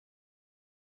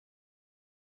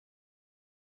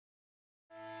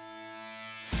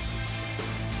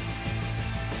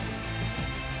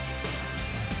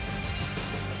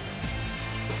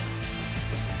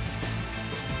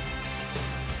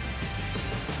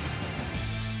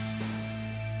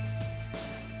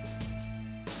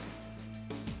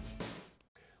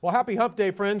Well, happy hump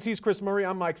day, friends. He's Chris Murray.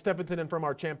 I'm Mike Stephenson, and from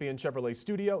our Champion Chevrolet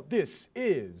studio, this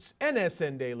is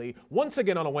NSN Daily, once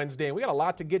again on a Wednesday. And we got a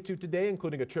lot to get to today,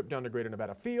 including a trip down to Greater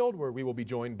Nevada Field, where we will be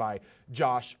joined by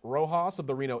Josh Rojas of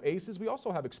the Reno Aces. We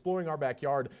also have Exploring Our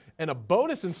Backyard and a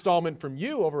bonus installment from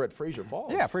you over at Fraser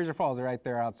Falls. Yeah, Fraser Falls are right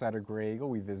there outside of Gray Eagle.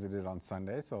 We visited on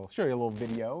Sunday, so I'll show you a little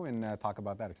video and talk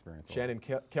about that experience. Shannon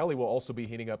Kelly will also be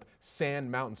heating up Sand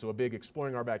Mountain, so a big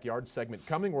Exploring Our Backyard segment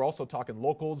coming. We're also talking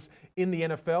locals in the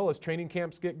NFL as training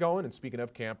camps get going. And speaking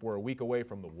of camp, we're a week away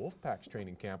from the Wolfpack's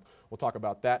training camp. We'll talk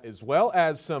about that as well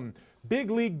as some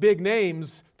big league, big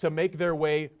names to make their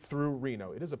way through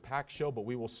Reno. It is a packed show, but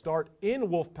we will start in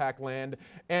Wolfpack land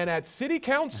and at City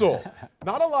Council.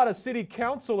 Not a lot of City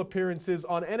Council appearances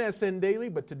on NSN Daily,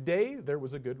 but today there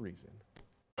was a good reason.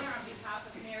 On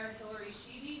behalf of Mayor Hillary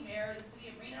Sheedy, Mayor of the City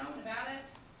of Reno, Nevada,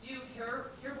 do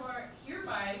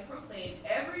hereby proclaim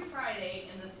every Friday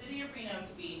in the City of Reno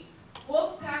to be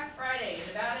Wolfpack Friday,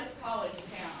 Nevada's college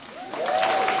town.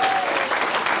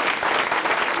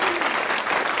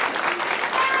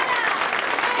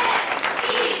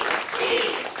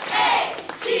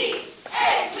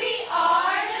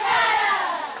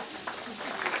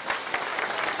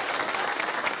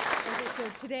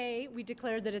 Today, we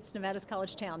declared that it's Nevada's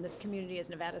college town. This community is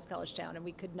Nevada's college town, and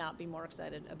we could not be more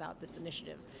excited about this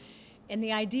initiative. And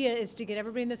the idea is to get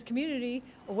everybody in this community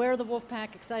aware of the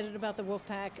Wolfpack, excited about the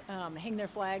Wolfpack, hang their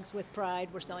flags with pride.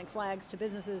 We're selling flags to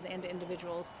businesses and to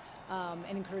individuals,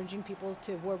 and encouraging people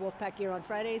to wear Wolfpack gear on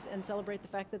Fridays and celebrate the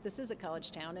fact that this is a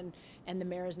college town, and the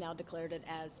mayor has now declared it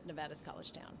as Nevada's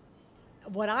college town.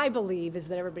 What I believe is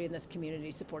that everybody in this community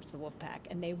supports the Wolfpack,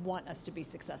 and they want us to be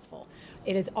successful.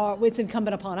 It's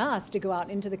incumbent upon us to go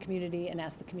out into the community and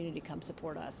ask the community to come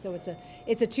support us. So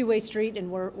it's a two-way street,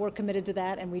 and we're committed to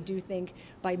that. And we do think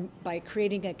by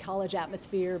creating a college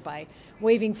atmosphere, by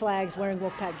waving flags, wearing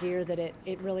Wolfpack gear, that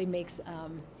it really makes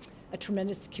a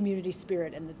tremendous community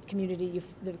spirit, and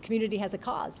the community has a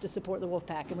cause to support the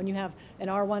Wolfpack. And when you have an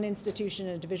R1 institution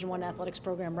and a Division I athletics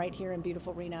program right here in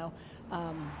beautiful Reno,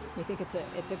 we think it's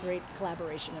a great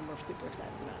collaboration, and we're super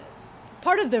excited about it.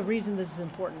 Part of the reason this is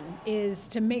important is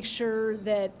to make sure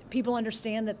that people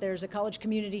understand that there's a college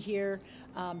community here,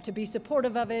 to be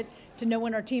supportive of it, to know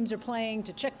when our teams are playing,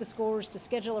 to check the scores, to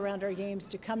schedule around our games,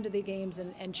 to come to the games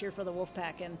and cheer for the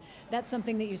Wolfpack. And that's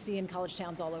something that you see in college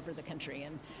towns all over the country.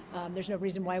 And there's no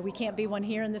reason why we can't be one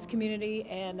here in this community.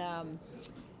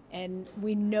 And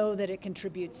we know that it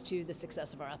contributes to the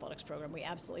success of our athletics program. We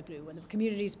absolutely do. When the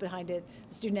community's behind it,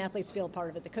 the student athletes feel a part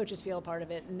of it, the coaches feel a part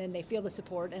of it, and then they feel the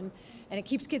support, and it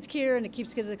keeps kids here, and it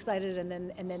keeps kids excited, and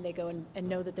then they go and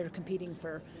know that they're competing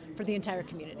for the entire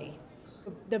community.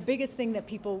 The biggest thing that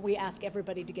we ask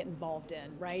everybody to get involved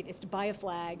in, right, is to buy a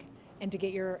flag and to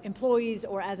get your employees,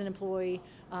 or as an employee,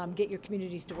 get your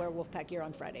communities to wear Wolfpack gear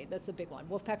on Friday. That's the big one.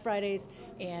 Wolfpack Fridays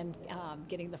and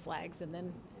getting the flags, and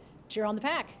then cheer on the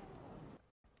pack.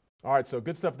 All right, so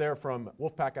good stuff there from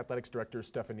Wolfpack Athletics Director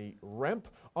Stephanie Remp.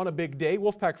 On a big day,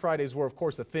 Wolfpack Fridays were, of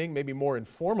course, a thing, maybe more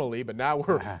informally, but now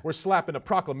we're slapping a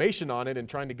proclamation on it and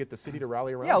trying to get the city to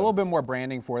rally around. Yeah, a little bit more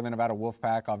branding for the Nevada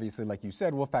Wolfpack. Obviously, like you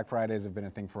said, Wolfpack Fridays have been a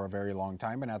thing for a very long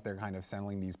time, but out there kind of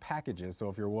selling these packages. So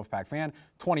if you're a Wolfpack fan,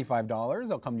 $25,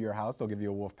 they'll come to your house, they'll give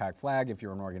you a Wolfpack flag. If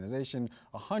you're an organization,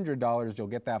 $100, you'll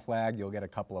get that flag. You'll get a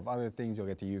couple of other things. You'll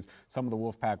get to use some of the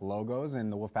Wolfpack logos,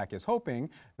 and the Wolfpack is hoping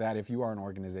that if you are an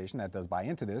organization that does buy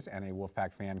into this and a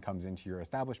Wolfpack fan comes into your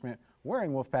establishment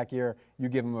wearing Wolfpack gear, you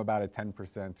give them about a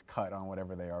 10% cut on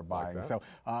whatever they are buying. Like so,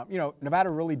 Nevada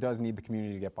really does need the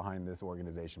community to get behind this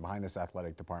organization, behind this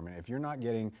athletic department. If you're not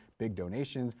getting big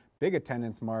donations, big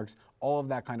attendance marks, all of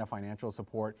that kind of financial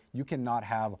support, you cannot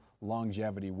have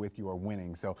longevity with your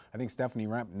winning. So I think Stephanie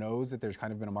Remp knows that there's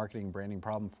kind of been a marketing branding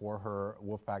problem for her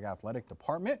Wolfpack athletic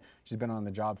department. She's been on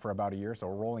the job for about a year, so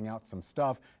rolling out some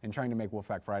stuff and trying to make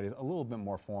Wolfpack Fridays a little bit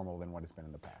more formal than what it's been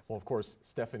in the past. Well, of course,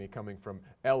 Stephanie coming from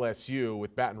LSU,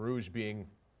 with Baton Rouge being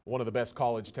one of the best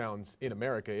college towns in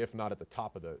America, if not at the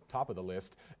top of the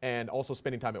list, and also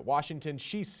spending time at Washington,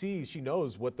 she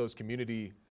knows what those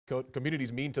communities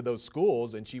mean to those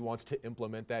schools, and she wants to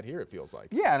implement that here, it feels like.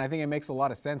 Yeah, and I think it makes a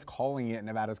lot of sense calling it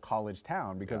Nevada's college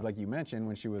town because, like you mentioned,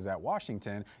 when she was at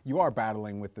Washington, you are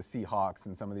battling with the Seahawks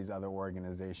and some of these other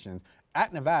organizations.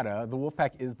 At Nevada, the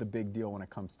Wolfpack is the big deal when it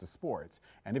comes to sports.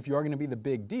 And if you are going to be the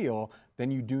big deal,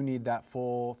 then you do need that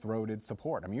full-throated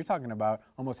support. I mean, you're talking about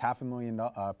almost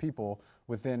 500,000 people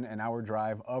within an hour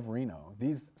drive of Reno.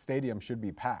 These stadiums should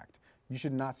be packed. you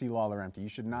should not see Lawler empty. You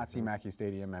should not see Mackey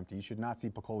Stadium empty. You should not see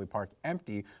Peccoli Park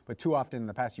empty. But too often in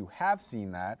the past, you have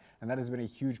seen that, and that has been a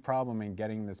huge problem in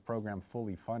getting this program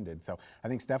fully funded. So I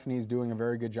think Stephanie's doing a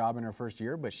very good job in her first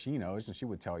year, but she knows, and she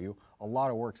would tell you, a lot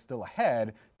of work still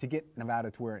ahead to get Nevada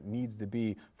to where it needs to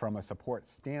be from a support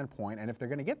standpoint. And if they're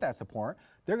going to get that support,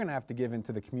 they're going to have to give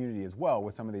into the community as well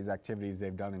with some of these activities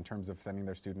they've done in terms of sending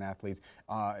their student athletes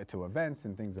to events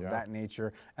and things of that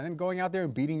nature, and then going out there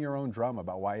and beating your own drum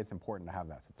about why it's important to have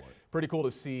that support. Pretty cool to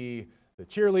see the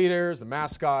cheerleaders, the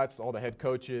mascots, all the head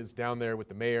coaches down there with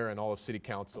the mayor and all of city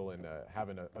council, and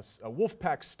having a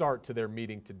Wolfpack start to their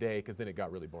meeting today, because then it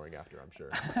got really boring after, I'm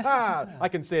sure. I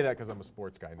can say that because I'm a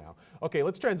sports guy now. Okay,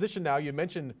 let's transition now. You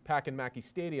mentioned Pack and Mackey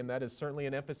Stadium. That is certainly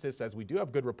an emphasis, as we do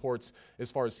have good reports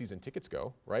as far as season tickets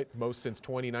go, right? Most since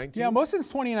 2019? Yeah, most since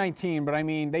 2019, but I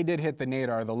mean, they did hit the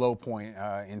nadir, the low point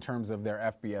in terms of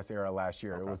their FBS era last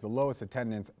year. Okay. It was the lowest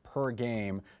attendance per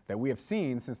game that we have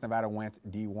seen since Nevada went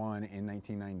D1 in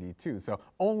 1992. So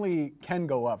only can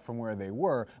go up from where they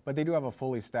were, but they do have a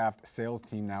fully staffed sales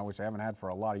team now, which they haven't had for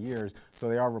a lot of years. So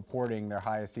they are reporting their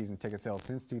highest season ticket sales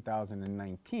since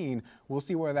 2019. We'll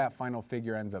see where that final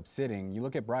figure ends up sitting. You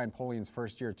look at Brian Polian's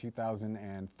first year,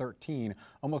 2013,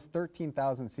 almost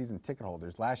 13,000 season ticket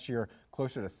holders. Last year,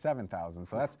 closer to 7,000.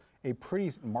 So that's a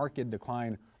pretty marked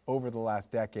decline over the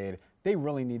last decade. They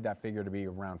really need that figure to be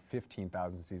around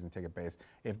 15,000 season ticket base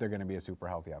if they're going to be a super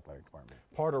healthy athletic department.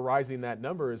 Part of rising that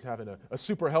number is having a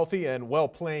super healthy and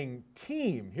well-playing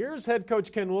team. Here's head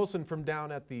coach Ken Wilson from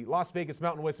down at the Las Vegas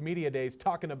Mountain West Media Days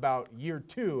talking about year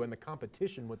 2 and the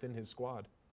competition within his squad.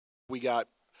 We got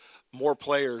more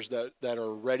players that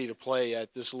are ready to play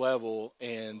at this level,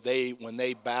 and when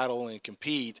they battle and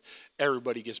compete,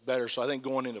 everybody gets better. So I think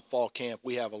going into fall camp,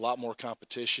 we have a lot more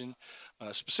competition,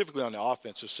 specifically on the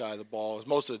offensive side of the ball, as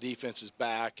most of the defense is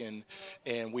back, and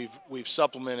we've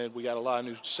supplemented. We got a lot of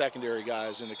new secondary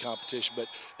guys in the competition, but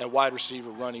at wide receiver,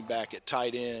 running back, at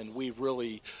tight end, we've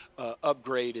really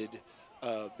upgraded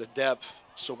the depth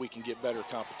so we can get better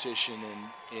competition.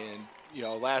 And you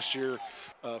know, last year,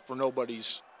 for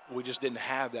nobody's, we just didn't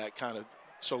have that kind of,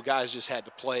 so guys just had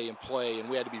to play, and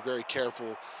we had to be very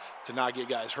careful to not get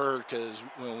guys hurt, because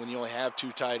when you only have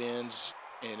 2 tight ends,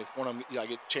 and if one of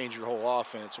them, change your whole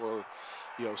offense, or,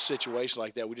 situations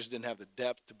like that, we just didn't have the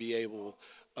depth to be able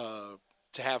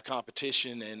to have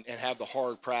competition and have the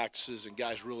hard practices and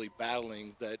guys really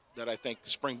battling that I think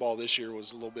spring ball this year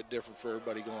was a little bit different for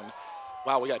everybody going,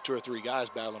 wow, we got 2 or 3 guys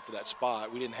battling for that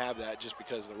spot. We didn't have that just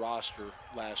because of the roster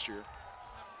last year.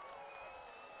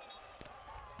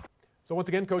 So once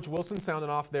again, Coach Wilson sounding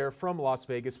off there from Las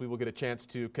Vegas. We will get a chance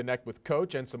to connect with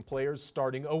Coach and some players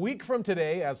starting a week from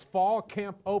today as fall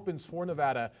camp opens for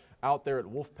Nevada out there at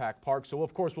Wolfpack Park. So,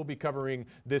 of course, we'll be covering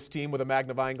this team with a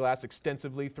magnifying glass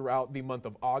extensively throughout the month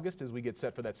of August as we get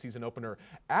set for that season opener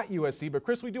at USC. But,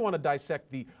 Chris, we do want to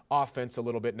dissect the offense a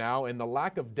little bit now, and the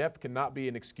lack of depth cannot be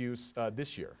an excuse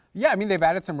this year. Yeah, I mean, they've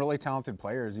added some really talented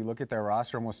players. You look at their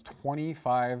roster, almost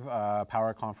 25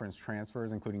 power conference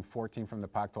transfers, including 14 from the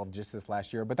Pac-12 just this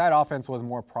last year. But that offense was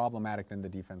more problematic than the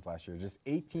defense last year. Just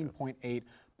 18.8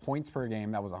 points per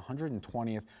game. That was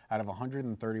 120th out of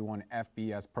 131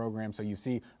 FBS programs. So you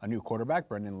see a new quarterback,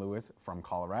 Brendan Lewis from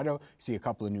Colorado. You see a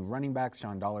couple of new running backs,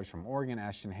 Sean Dollars from Oregon,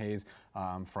 Ashton Hayes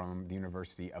from the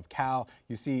University of Cal.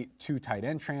 You see 2 tight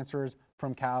end transfers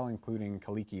from Cal, including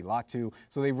Kaliki Latu.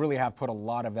 So they really have put a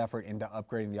lot of effort into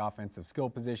upgrading the offensive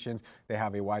skill positions. They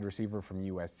have a wide receiver from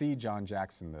USC, John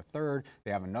Jackson III.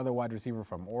 They have another wide receiver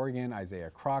from Oregon,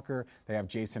 Isaiah Crocker. They have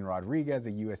Jason Rodriguez,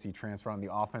 a USC transfer on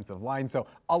the offensive line. So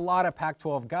a lot of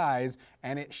Pac-12 guys,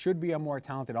 and it should be a more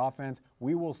talented offense.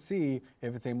 We will see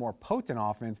if it's a more potent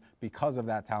offense because of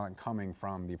that talent coming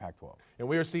from the Pac-12. And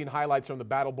we are seeing highlights from the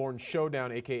Battleborn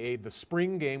Showdown, a.k.a. the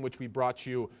spring game, which we brought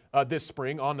you this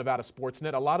spring on Nevada Sportsnet.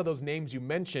 A lot of those names you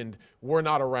mentioned were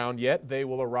not around yet. They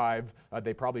will arrive.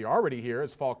 They probably are already here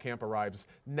as fall camp arrives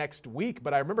next week.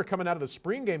 But I remember coming out of the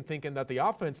spring game thinking that the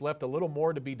offense left a little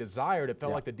more to be desired. It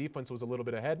felt like the defense was a little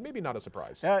bit ahead. Maybe not a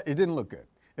surprise. It didn't look good.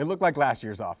 It looked like last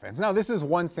year's offense. Now, this is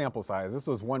one sample size. This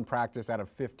was one practice out of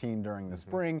 15 during the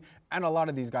spring, and a lot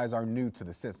of these guys are new to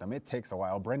the system. It takes a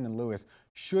while. Brendan Lewis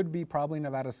should be probably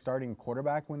Nevada's starting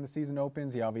quarterback when the season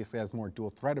opens. He obviously has more dual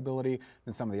threat ability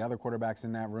than some of the other quarterbacks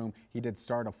in that room. He did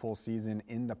start a full season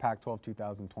in the Pac-12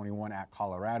 2021 at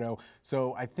Colorado.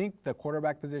 So I think the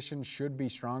quarterback position should be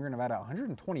stronger. Nevada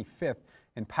 125th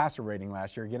in passer rating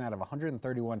last year, again out of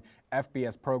 131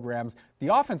 FBS programs.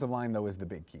 The offensive line, though, is the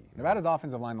big key. Nevada's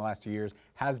offensive line the last 2 years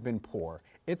has been poor.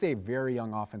 It's a very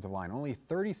young offensive line. Only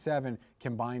 37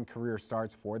 combined career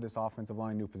starts for this offensive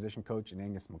line. New position coach in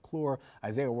Angus McClure.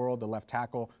 Isaiah World, the left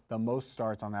tackle, the most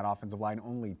starts on that offensive line,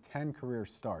 only 10 career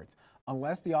starts.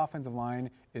 Unless the offensive line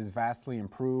is vastly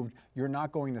improved, you're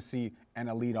not going to see an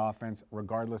elite offense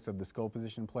regardless of the skill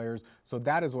position players. So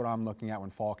that is what I'm looking at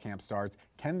when fall camp starts.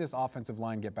 Can this offensive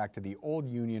line get back to the old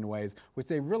Union ways, which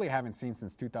they really haven't seen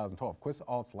since 2012? Chris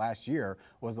Alt's last year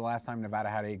was the last time Nevada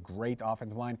had a great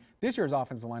offensive line. This year's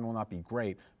offensive line will not be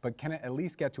great, but can it at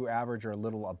least get to average or a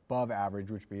little above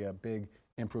average, which would be a big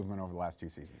improvement over the last 2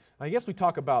 seasons. I guess we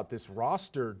talk about this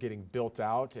roster getting built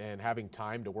out and having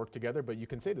time to work together, but you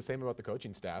can say the same about the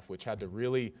coaching staff, which had to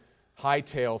really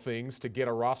hightail things to get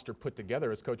a roster put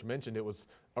together. As Coach mentioned, it was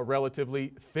a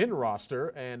relatively thin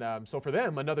roster, and so for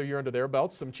them, another year under their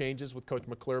belts, some changes with Coach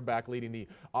McClure back leading the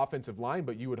offensive line,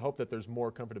 but you would hope that there's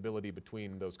more comfortability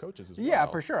between those coaches as well. Yeah,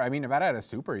 for sure. I mean, Nevada had a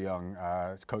super young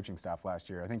coaching staff last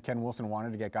year. I think Ken Wilson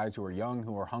wanted to get guys who were young,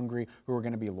 who were hungry, who were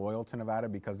going to be loyal to Nevada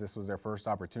because this was their first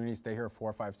opportunity to stay here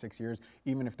 4, 5, 6 years,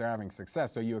 even if they're having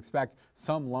success. So you expect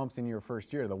some lumps in your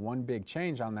first year. The one big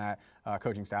change on that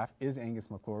coaching staff is Angus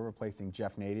McClure replacing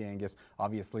Jeff Nady. Angus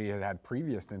obviously had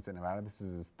previous stints at Nevada. This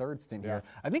is his third stint here.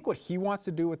 I think what he wants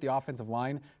to do with the offensive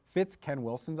line fits Ken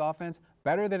Wilson's offense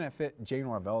better than it fit Jay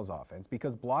Norvell's offense,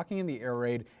 because blocking in the air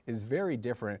raid is very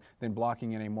different than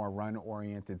blocking in a more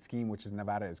run-oriented scheme, which is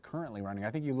Nevada is currently running. I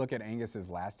think you look at Angus's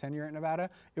last tenure at Nevada,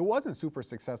 it wasn't super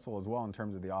successful as well in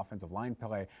terms of the offensive line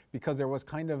play, because there was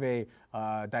kind of a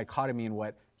dichotomy in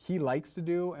what he likes to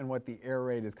do and what the air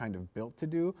raid is kind of built to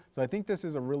do. So I think this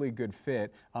is a really good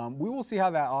fit. We will see how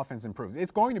that offense improves.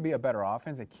 It's going to be a better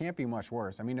offense. It can't be much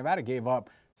worse. I mean, Nevada gave up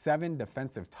 7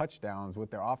 defensive touchdowns with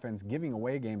their offense, giving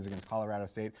away games against Colorado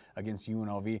State, against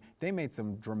UNLV. They made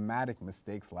some dramatic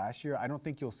mistakes last year. I don't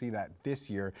think you'll see that this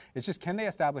year. It's just, can they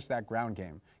establish that ground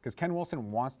game? Because Ken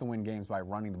Wilson wants to win games by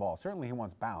running the ball. Certainly he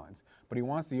wants balance, but he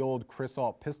wants the old Chris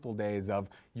Alt pistol days of,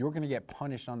 you're going to get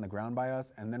punished on the ground by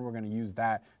us, and then we're going to use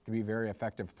that to be very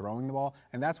effective throwing the ball.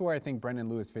 And that's where I think Brendan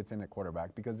Lewis fits in at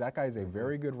quarterback, because that guy is a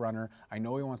very good runner. I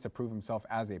know he wants to prove himself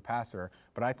as a passer,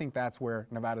 but I think that's where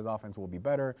Nevada's offense will be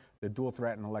better. The dual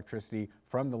threat and electricity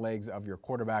from the legs of your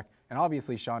quarterback. And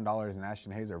obviously Sean Dollars and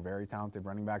Ashton Hayes are very talented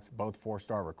running backs, both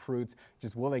 4-star recruits.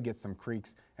 Just will they get some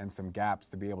creaks and some gaps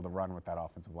to be able to run with that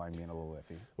offensive line being a little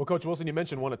iffy? Well, Coach Wilson, you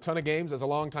mentioned won a ton of games as a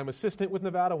longtime assistant with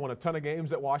Nevada, won a ton of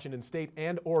games at Washington State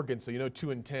and Oregon, so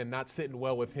 2-10, not sitting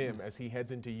well with him as he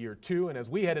heads into year 2. And as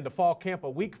we head into fall camp a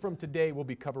week from today, we'll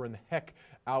be covering the heck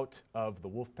out of the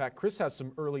Wolfpack. Chris has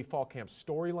some early fall camp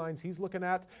storylines he's looking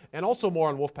at, and also more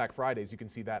on Wolfpack Fridays. You can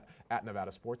see that at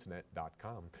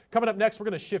NevadaSportsNet.com. Coming up next, we're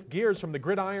going to shift gears from the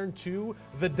gridiron to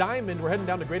the diamond. We're heading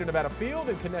down to Greater Nevada Field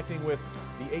and connecting with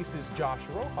the Aces' Josh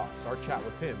Rojas. Our chat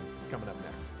with him is coming up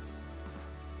next.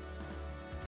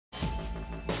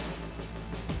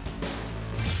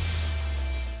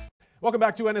 Welcome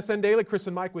back to NSN Daily. Chris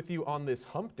and Mike with you on this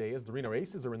hump day as the Reno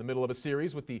Aces are in the middle of a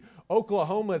series with the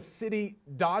Oklahoma City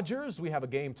Dodgers. We have a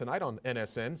game tonight on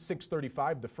NSN,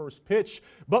 6:35, the first pitch.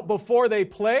 But before they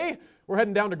play, we're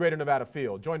heading down to Greater Nevada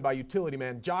Field, joined by utility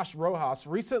man Josh Rojas,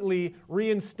 recently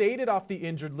reinstated off the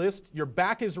injured list. Your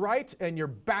back is right, and you're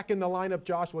back in the lineup.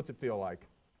 Josh, what's it feel like?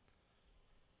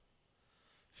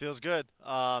 Feels good.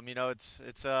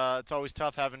 It's always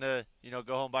tough having to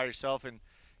go home by yourself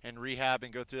and rehab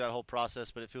and go through that whole process,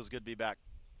 but it feels good to be back.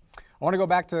 I want to go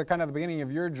back to kind of the beginning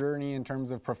of your journey in terms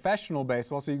of professional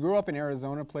baseball. So you grew up in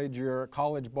Arizona, played your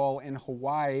college ball in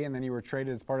Hawaii, and then you were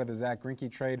traded as part of the Zach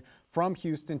Greinke trade from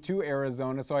Houston to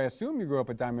Arizona. So I assume you grew up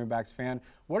a Diamondbacks fan.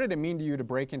 What did it mean to you to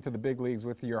break into the big leagues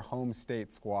with your home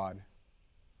state squad?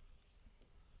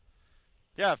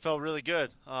 Yeah, it felt really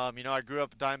good. I grew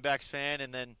up a Diamondbacks fan,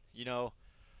 and then,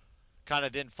 kind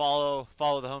of didn't follow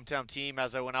the hometown team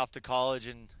as I went off to college,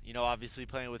 and obviously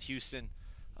playing with Houston,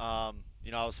 I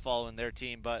was following their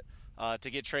team, but to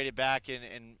get traded back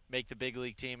and make the big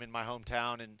league team in my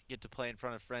hometown and get to play in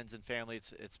front of friends and family,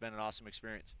 it's been an awesome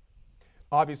experience.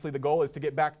 Obviously the goal is to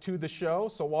get back to the show,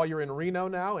 so while you're in Reno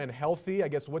now and healthy, I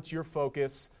guess what's your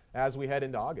focus as we head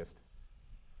into August?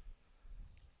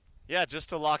 Yeah, just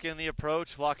to lock in the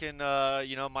approach, lock in,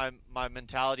 my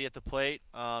mentality at the plate.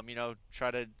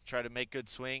 Try to make good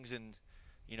swings and,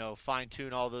 fine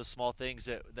tune all those small things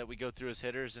that we go through as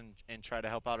hitters and try to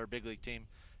help out our big league team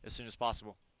as soon as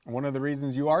possible. One of the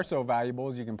reasons you are so valuable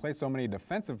is you can play so many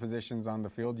defensive positions on the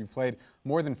field. You've played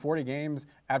more than 40 games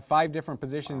at 5 different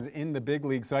positions in the big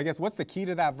league. So I guess what's the key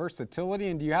to that versatility?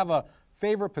 And do you have a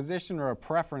favorite position or a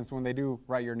preference when they do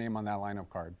write your name on that lineup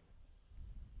card?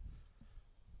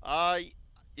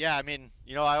 Yeah, I mean,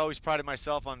 I always prided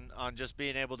myself on just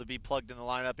being able to be plugged in the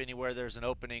lineup anywhere there's an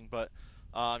opening. But,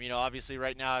 obviously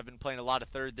right now I've been playing a lot of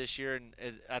third this year, and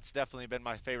that's definitely been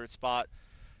my favorite spot,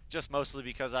 just mostly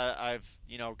because I've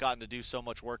gotten to do so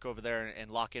much work over there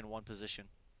and lock in one position.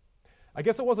 I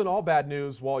guess it wasn't all bad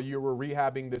news while you were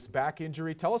rehabbing this back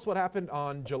injury. Tell us what happened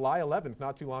on July 11th,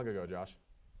 not too long ago, Josh.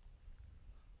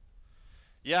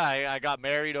 Yeah, I got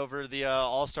married over the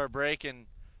All-Star break, and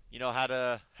had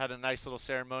a nice little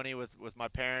ceremony with my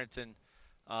parents and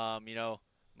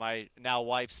my now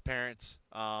wife's parents,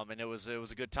 and it was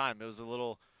a good time. It was a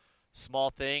little small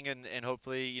thing, and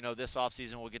hopefully this off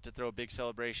season we'll get to throw a big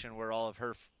celebration where all of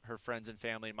her friends and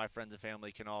family and my friends and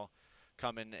family can all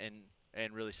come in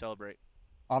and really celebrate.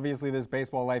 Obviously, this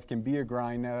baseball life can be a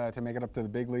grind to make it up to the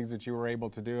big leagues, which you were able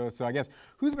to do. So I guess,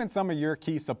 who's been some of your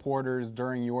key supporters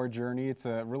during your journey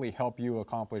to really help you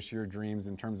accomplish your dreams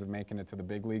in terms of making it to the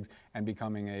big leagues and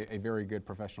becoming a very good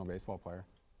professional baseball player?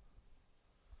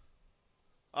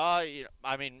 I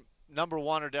mean, number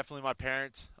one are definitely my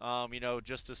parents,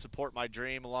 just to support my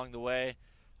dream along the way.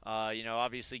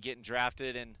 Obviously getting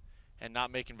drafted and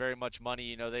not making very much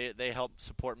money, they helped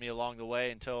support me along the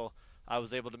way until I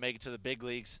was able to make it to the big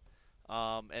leagues,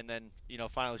 and then,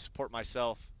 finally support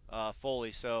myself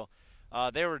fully. So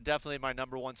they were definitely my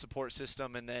number one support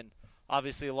system. And then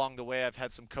obviously along the way I've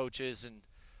had some coaches and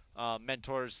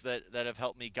mentors that have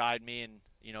helped me, guide me, and,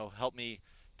 help me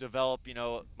develop,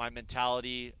 my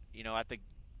mentality, at the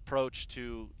approach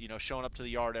to, showing up to the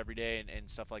yard every day and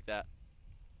stuff like that.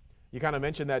 You kind of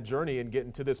mentioned that journey and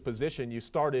getting to this position. You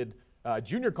started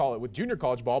junior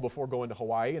college ball before going to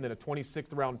Hawaii, and then a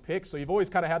 26th round pick. So you've always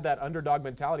kind of had that underdog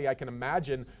mentality. I can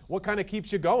imagine. What kind of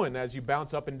keeps you going as you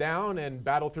bounce up and down and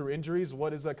battle through injuries?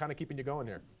 What is kind of keeping you going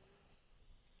here?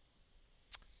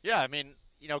 Yeah, I mean,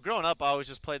 growing up, I always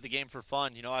just played the game for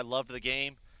fun. I loved the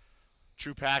game,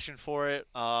 true passion for it.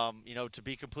 To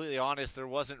be completely honest, there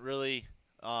wasn't really,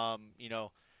 it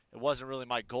wasn't really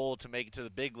my goal to make it to the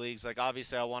big leagues. Like,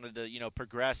 obviously I wanted to,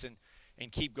 progress and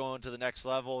keep going to the next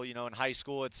level. In high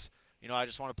school, it's, I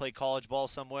just want to play college ball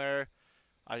somewhere.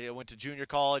 I went to junior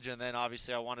college, and then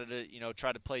obviously I wanted to,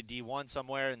 try to play D1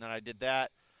 somewhere, and then I did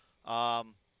that.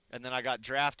 And then I got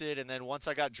drafted, and then once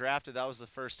I got drafted, that was the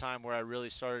first time where I really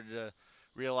started to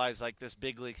realize, like, this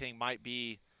big league thing might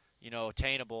be,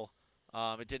 attainable.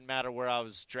 It didn't matter where I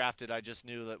was drafted. I just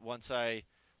knew that once I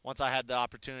had the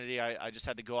opportunity, I just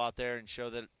had to go out there and show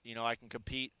that, I can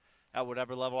compete at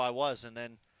whatever level I was. And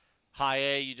then high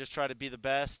A, you just try to be the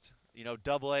best.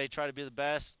 Double A, try to be the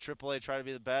best. Triple A, try to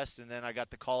be the best. And then I got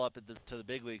the call up to the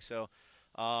big league. So,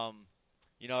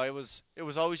 it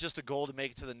was always just a goal to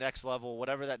make it to the next level.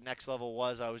 Whatever that next level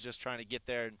was, I was just trying to get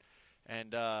there.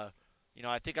 And I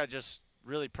think I just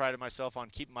really prided myself on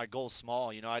keeping my goals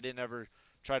small. I didn't ever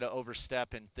try to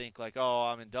overstep and think like, oh,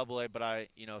 I'm in Double A, but I,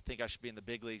 think I should be in the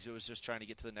big leagues. It was just trying to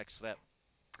get to the next step.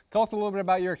 Tell us a little bit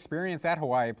about your experience at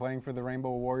Hawaii, playing for the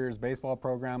Rainbow Warriors baseball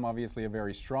program, obviously a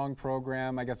very strong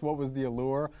program. I guess, what was the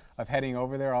allure of heading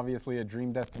over there? Obviously a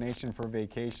dream destination for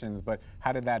vacations, but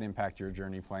how did that impact your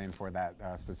journey playing for that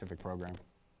specific program?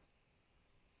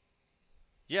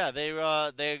 Yeah,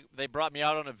 they brought me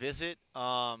out on a visit.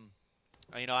 I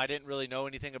didn't really know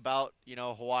anything about,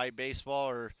 Hawaii baseball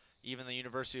or even the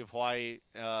University of Hawaii,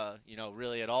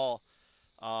 really at all.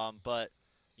 But,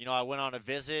 I went on a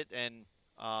visit, and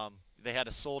they had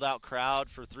a sold-out crowd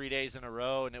for 3 days in a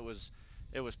row, and it was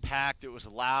packed. It was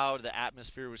loud. The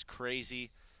atmosphere was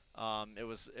crazy. It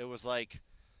was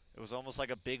almost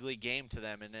like a big league game to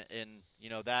them, and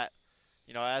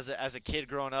as a kid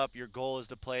growing up, your goal is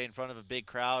to play in front of a big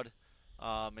crowd,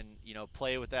 and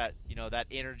play with that that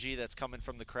energy that's coming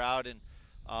from the crowd. And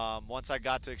once I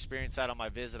got to experience that on my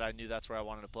visit, I knew that's where I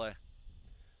wanted to play.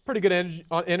 Pretty good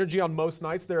energy on most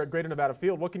nights there at Greater Nevada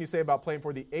Field. What can you say about playing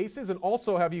for the Aces? And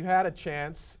also, have you had a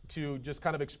chance to just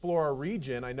kind of explore our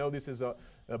region? I know this is a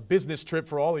business trip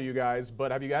for all of you guys,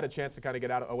 but have you had a chance to kind of get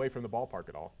away from the ballpark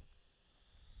at all?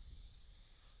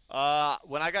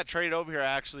 When I got traded over here, I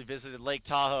actually visited Lake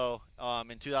Tahoe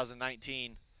in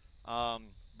 2019.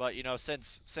 But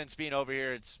since being over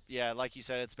here, it's, like you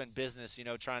said, it's been business.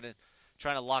 Trying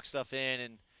to lock stuff in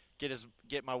and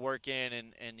get my work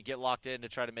in and get locked in to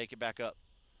try to make it back up.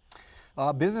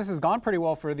 Business has gone pretty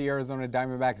well for the Arizona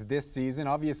Diamondbacks this season.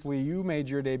 Obviously, you made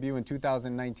your debut in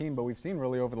 2019, but we've seen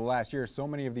really over the last year so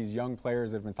many of these young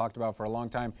players that have been talked about for a long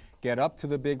time get up to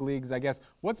the big leagues. I guess,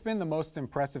 what's been the most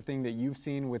impressive thing that you've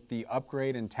seen with the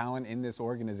upgrade and talent in this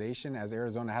organization as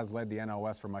Arizona has led the NL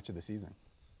West for much of the season?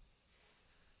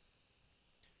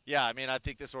 Yeah, I mean, I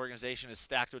think this organization is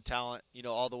stacked with talent,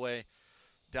 all the way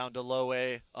down to low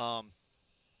A.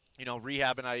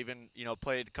 Rehab, and I even,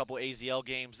 played a couple AZL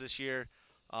games this year.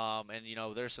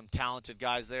 And there's some talented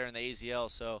guys there in the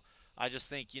AZL. So I just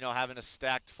think, having a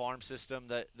stacked farm system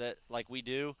that like we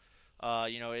do,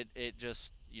 it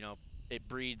just, it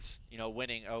breeds,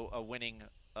 winning, a winning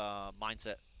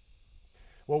mindset.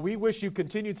 Well, we wish you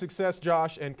continued success,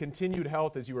 Josh, and continued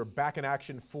health as you are back in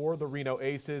action for the Reno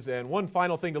Aces. And one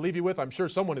final thing to leave you with, I'm sure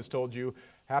someone has told you,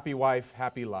 happy wife,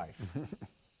 happy life.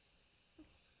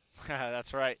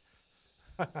 That's right.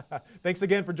 Thanks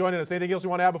again for joining us. Anything else you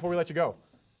want to add before we let you go?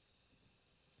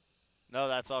 No,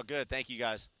 that's all good. Thank you,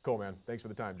 guys. Cool, man. Thanks for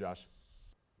the time, Josh.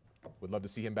 Would love to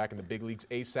see him back in the big leagues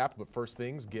ASAP, but first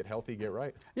things, get healthy, get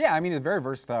right. Yeah, I mean, he's a very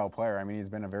versatile player. I mean, he's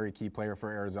been a very key player for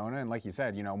Arizona. And like you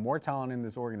said, more talent in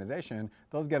this organization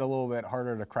does get a little bit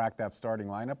harder to crack that starting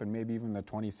lineup and maybe even the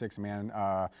 26-man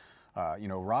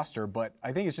roster. But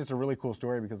I think it's just a really cool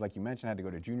story because, like you mentioned, had to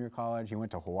go to junior college. He went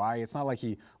to Hawaii. It's not like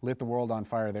he lit the world on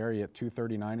fire there. He hit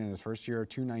 239 in his first year,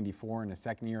 294 in his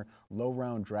second year,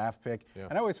 low-round draft pick. Yeah.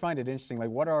 And I always find it interesting, like,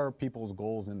 what are people's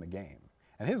goals in the game?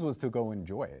 And his was to go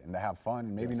enjoy it and to have fun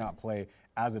and maybe not play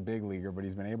as a big leaguer, but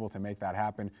he's been able to make that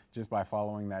happen just by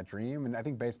following that dream. And I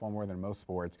think baseball, more than most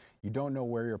sports, you don't know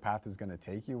where your path is going to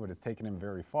take you, but it's taken him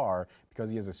very far because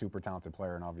he is a super talented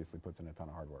player and obviously puts in a ton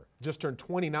of hard work. Just turned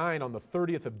 29 on the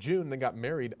 30th of June, then got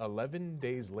married 11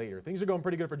 days later. Things are going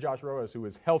pretty good for Josh Rojas, who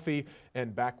is healthy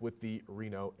and back with the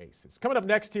Reno Aces. Coming up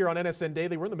next here on NSN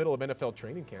Daily, we're in the middle of NFL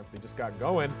training camps. They just got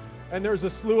going, and there's a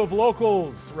slew of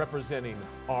locals representing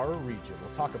our region.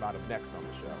 We'll talk about them next on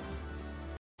the show.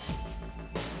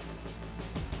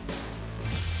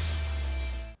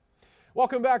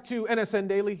 Welcome back to NSN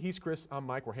Daily. He's Chris, I'm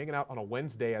Mike. We're hanging out on a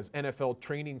Wednesday as NFL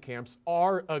training camps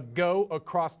are a go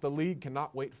across the league.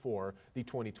 Cannot wait for the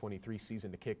 2023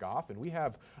 season to kick off. And we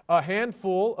have a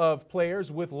handful of players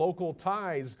with local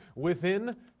ties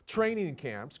within training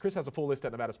camps. Chris has a full list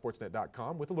at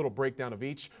nevadasportsnet.com with a little breakdown of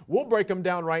each. We'll break them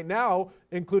down right now,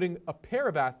 including a pair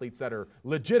of athletes that are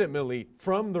legitimately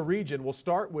from the region. We'll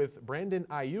start with Brandon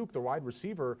Ayuk, the wide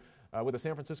receiver with the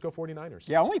San Francisco 49ers.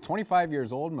 Yeah, only 25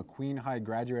 years old, McQueen High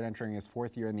graduate entering his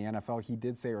fourth year in the NFL. He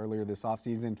did say earlier this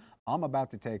offseason, I'm about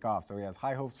to take off. So he has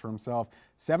high hopes for himself.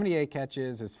 78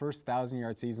 catches, his first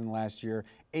 1,000-yard season last year,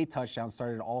 8 touchdowns,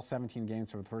 started all 17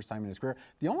 games for the first time in his career.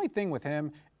 The only thing with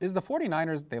him is the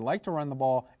 49ers, they like to run the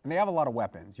ball, and they have a lot of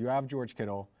weapons. You have George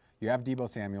Kittle, you have Deebo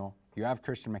Samuel, you have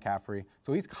Christian McCaffrey.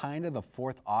 So he's kind of the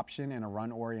fourth option in a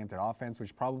run-oriented offense,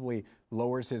 which probably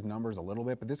lowers his numbers a little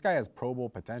bit. But this guy has Pro Bowl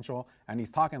potential, and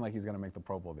he's talking like he's going to make the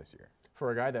Pro Bowl this year.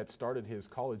 For a guy that started his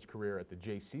college career at the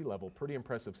JC level, pretty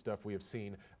impressive stuff we have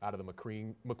seen out of the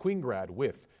McQueen grad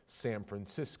with San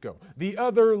Francisco. The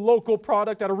other local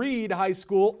product out of Reed High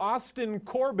School, Austin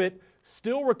Corbett,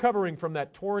 still recovering from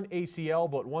that torn ACL,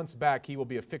 but once back, he will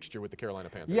be a fixture with the Carolina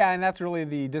Panthers. Yeah, and that's really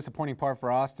the disappointing part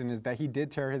for Austin is that he did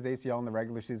tear his ACL in the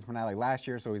regular season finale last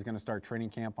year, so he's going to start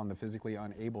training camp on the physically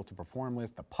unable to perform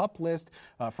list, the PUP list.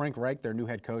 Frank Reich, their new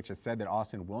head coach, has said that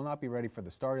Austin will not be ready for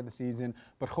the start of the season,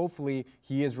 but hopefully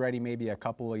he is ready maybe a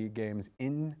couple of games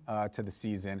in to the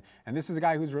season. And this is a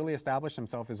guy who's really established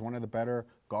himself as one of the better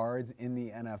guards in the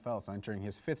NFL. So entering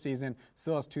his 5th season,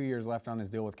 still has 2 years left on his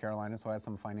deal with Carolina, so has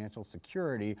some financial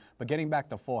security. But getting back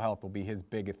to full health will be his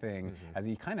big thing as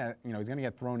he kind of, he's going to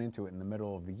get thrown into it in the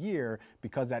middle of the year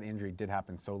because that injury did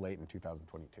happen so late in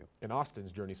 2022. And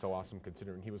Austin's journey so awesome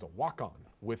considering he was a walk-on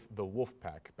with the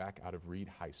Wolfpack back out of Reed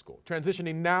High School.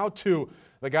 Transitioning now to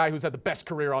the guy who's had the best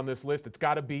career on this list, it's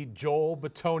got to be Joel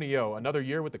Bitonio, another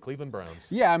year with the Cleveland Browns.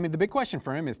 Yeah, I mean, the big question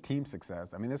for him is team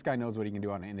success. I mean, this guy knows what he can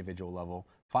do on an individual level.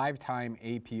 5-time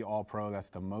AP All-Pro, that's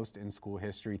the most in school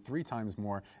history, 3 times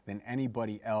more than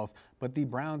anybody else. But the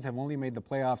Browns have only made the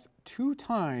playoffs 2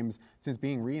 times since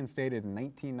being reinstated in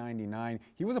 1999.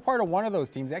 He was a part of one of those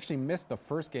teams. He actually missed the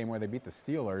first game where they beat the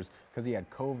Steelers because he had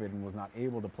COVID and was not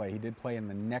able to play. He did play in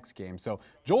the next game. So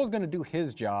Joel's going to do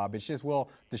his job. It's just, will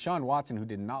Deshaun Watson, who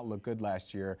did not look good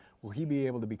last year, will he be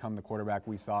able to become the quarterback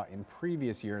we saw in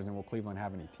previous years, and will Cleveland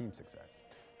have any team success?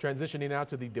 Transitioning now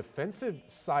to the defensive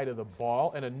side of the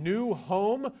ball and a new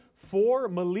home for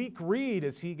Malik Reed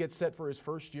as he gets set for his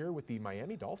first year with the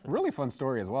Miami Dolphins. Really fun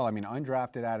story as well. I mean,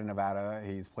 undrafted out of Nevada.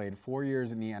 He's played 4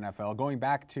 years in the NFL, going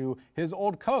back to his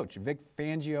old coach. Vic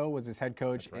Fangio was his head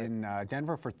coach in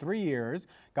Denver for 3 years.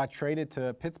 Got traded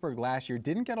to Pittsburgh last year.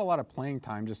 Didn't get a lot of playing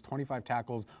time, just 25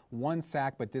 tackles, 1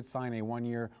 sack, but did sign a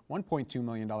 1-year, $1.2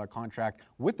 million contract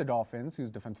with the Dolphins,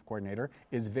 whose defensive coordinator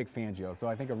is Vic Fangio. So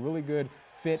I think a really good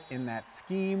fit in that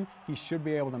scheme. He should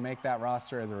be able to make that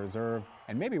roster as a reserve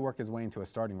and maybe work his way into a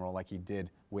starting role like he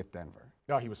did with Denver.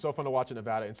 Oh, he was so fun to watch in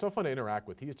Nevada and so fun to interact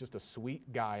with. He is just a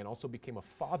sweet guy and also became a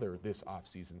father this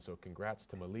offseason. So congrats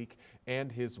to Malik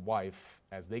and his wife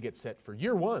as they get set for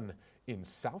year 1 in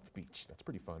South Beach. That's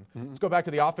pretty fun. Let's go back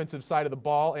to the offensive side of the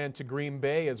ball and to Green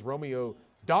Bay as Romeo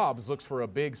Doubs looks for a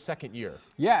big second year.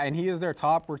 Yeah, and he is their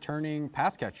top returning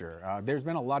pass catcher. There's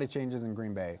been a lot of changes in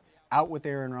Green Bay. Out with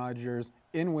Aaron Rodgers,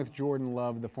 in with Jordan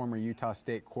Love, the former Utah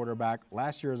State quarterback.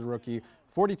 Last year as a rookie,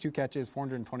 42 catches,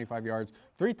 425 yards,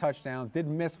 3 touchdowns, did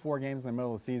miss 4 games in the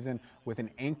middle of the season with an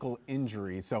ankle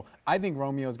injury. So I think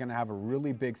Romeo is going to have a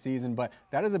really big season, but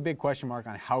that is a big question mark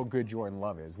on how good Jordan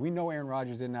Love is. We know Aaron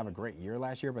Rodgers didn't have a great year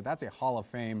last year, but that's a Hall of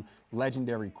Fame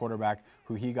legendary quarterback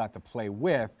who he got to play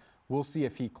with. We'll see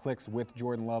if he clicks with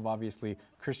Jordan Love. Obviously,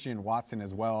 Christian Watson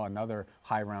as well, another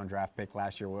high-round draft pick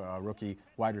last year, rookie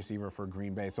wide receiver for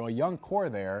Green Bay. So a young core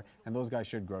there, and those guys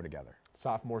should grow together.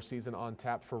 Sophomore season on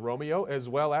tap for Romeo, as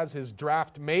well as his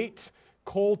draft mate,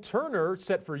 Cole Turner,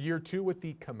 set for year 2 with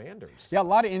the Commanders. Yeah, a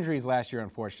lot of injuries last year,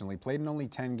 unfortunately. Played in only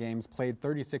 10 games, played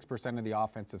 36% of the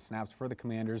offensive snaps for the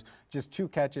Commanders, just 2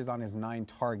 catches on his 9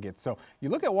 targets. So you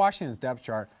look at Washington's depth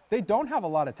chart, they don't have a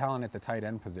lot of talent at the tight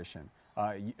end position.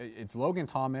 It's Logan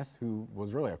Thomas, who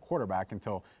was really a quarterback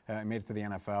until he made it to the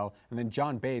NFL, and then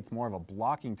John Bates, more of a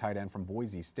blocking tight end from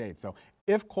Boise State. So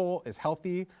if Cole is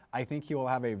healthy, I think he will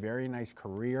have a very nice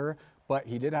career, but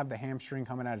he did have the hamstring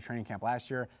coming out of training camp last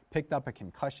year, picked up a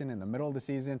concussion in the middle of the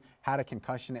season, had a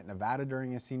concussion at Nevada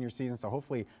during his senior season, so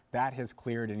hopefully that has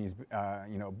cleared and he's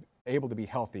able to be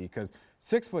healthy, because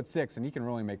 6'6", and he can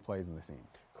really make plays in the seam.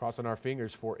 Crossing our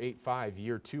fingers for 8-5,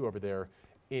 year 2 over there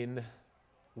in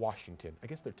Washington. I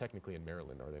guess they're technically in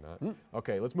Maryland, are they not?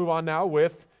 Okay, let's move on now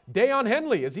with Deion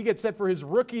Henley as he gets set for his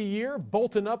rookie year,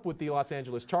 bolting up with the Los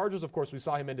Angeles Chargers. Of course, we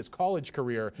saw him end his college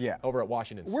career over at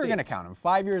Washington State. We're going to count him.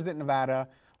 5 years at Nevada,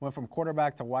 went from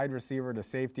quarterback to wide receiver to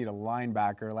safety to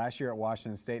linebacker last year at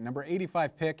Washington State. Number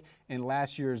 85 pick in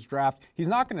last year's draft. He's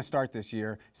not going to start this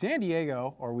year. San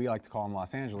Diego, or we like to call him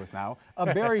Los Angeles now,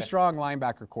 a very strong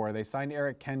linebacker core. They signed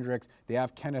Eric Kendricks. They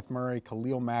have Kenneth Murray,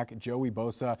 Khalil Mack, Joey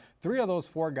Bosa. 3 of those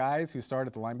 4 guys who started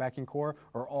at the linebacking core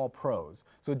are all pros.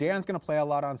 So Dan's going to play a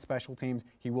lot on special teams.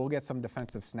 He will get some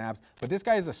defensive snaps. But this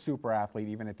guy is a super athlete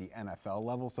even at the NFL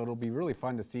level, so it'll be really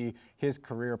fun to see his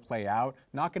career play out.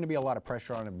 Not going to be a lot of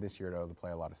pressure on him this year, though, to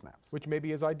play a lot of snaps. Which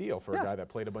maybe is ideal for a guy that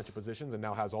played a bunch of positions and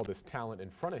now has all this talent in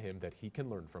front of him that he can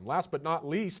learn from. Last but not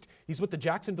least, he's with the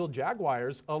Jacksonville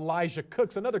Jaguars, Elijah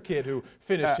Cooks, another kid who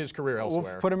finished his career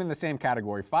elsewhere. We'll put him in the same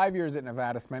category. 5 years at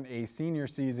Nevada, spent a senior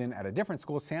season at a different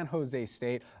school, San Jose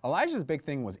State. Elijah's big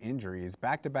thing was injuries,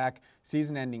 back-to-back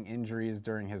season-ending injuries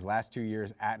during his last 2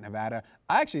 years at Nevada.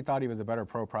 I actually thought he was a better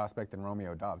pro prospect than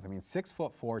Romeo Doubs. I mean,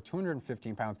 6'4",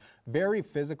 215 pounds, very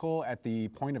physical at the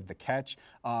point of the catch,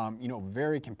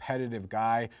 very competitive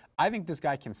guy. I think this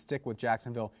guy can stick with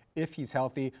Jacksonville if he's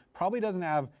healthy. Probably doesn't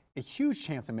have a huge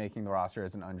chance of making the roster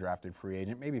as an undrafted free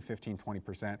agent, maybe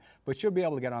 15-20%, but should be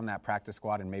able to get on that practice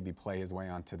squad and maybe play his way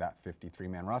onto that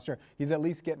 53-man roster. He's at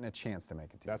least getting a chance to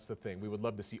make a team. That's the thing. We would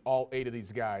love to see all 8 of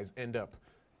these guys end up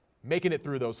making it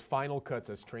through those final cuts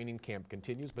as training camp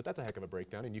continues, but that's a heck of a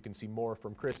breakdown, and you can see more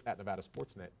from Chris at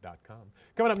NevadaSportsNet.com.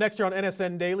 Coming up next year on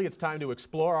NSN Daily, it's time to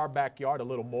explore our backyard a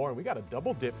little more, and we got a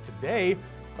double dip today,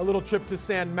 a little trip to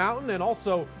Sand Mountain and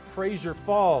also Fraser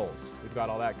Falls. We've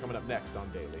got all that coming up next on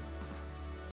Daily.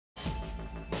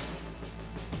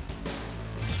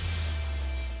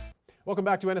 Welcome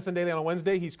back to NSN Daily on a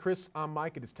Wednesday. He's Chris, I'm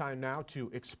Mike. It is time now to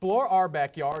explore our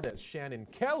backyard as Shannon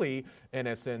Kelly,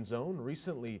 NSN's own,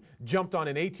 recently jumped on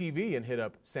an ATV and hit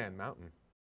up Sand Mountain.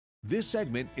 This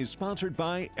segment is sponsored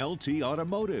by LT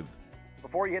Automotive.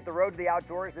 Before you hit the road to the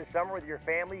outdoors this summer with your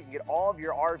family, you can get all of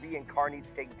your RV and car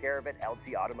needs taken care of at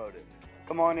LT Automotive.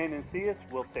 Come on in and see us.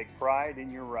 We'll take pride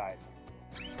in your ride.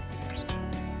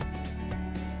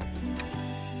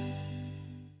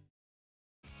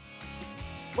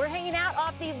 We're hanging out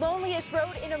off the loneliest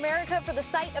road in America for the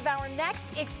site of our next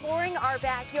Exploring Our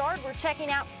Backyard. We're checking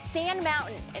out Sand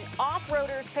Mountain, an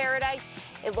off-roader's paradise.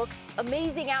 It looks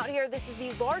amazing out here. This is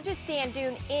the largest sand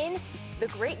dune in the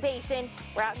Great Basin.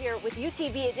 We're out here with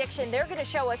UTV Addiction. They're going to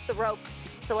show us the ropes.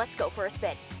 So let's go for a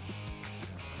spin.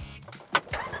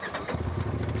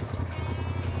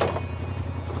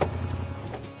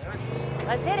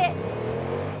 Let's hit it.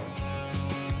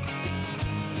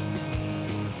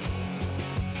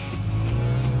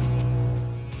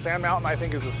 Sand Mountain, I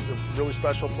think, is a really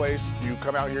special place. You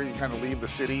come out here, you kind of leave the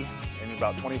city, and you're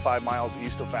about 25 miles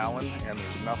east of Fallon, and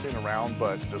there's nothing around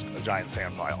but just a giant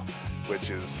sand pile, which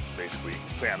is basically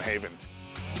Sand Haven.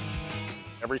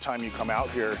 Every time you come out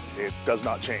here, it does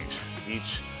not change.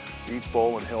 Each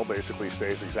bowl and hill basically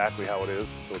stays exactly how it is,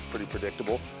 so it's pretty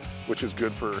predictable. which is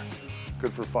good for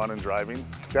fun and driving.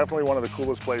 Definitely one of the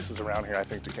coolest places around here, I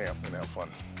think, to camp and have fun.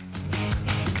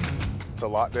 It's a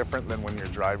lot different than when you're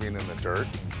driving in the dirt.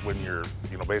 When you're,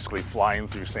 basically flying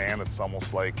through sand, it's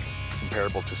almost like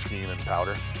comparable to skiing in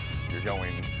powder. You're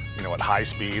going, at high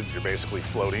speeds, you're basically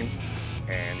floating,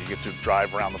 and you get to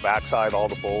drive around the backside, all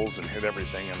the bowls, and hit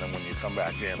everything, and then when you come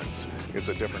back in, it's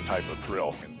a different type of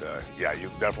thrill. And yeah, you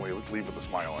definitely leave with a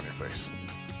smile on your face.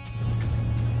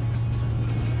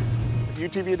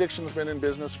 UTV Addiction's been in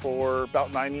business for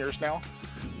about 9 years now.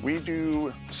 We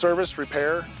do service,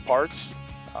 repair, parts,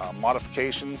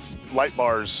 modifications, light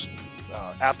bars,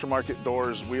 aftermarket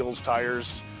doors, wheels,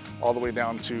 tires, all the way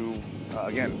down to,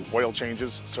 again, oil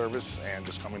changes, service, and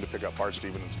just coming to pick up parts to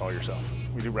even install yourself.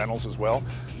 We do rentals as well.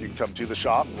 You can come to the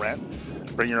shop, rent,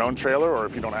 bring your own trailer, or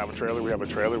if you don't have a trailer, we have a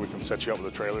trailer. We can set you up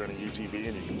with a trailer and a UTV,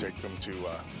 and you can take them to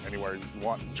anywhere you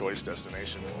want, choice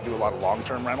destination. We do a lot of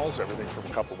long-term rentals, everything from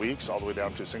a couple weeks all the way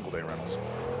down to single-day rentals.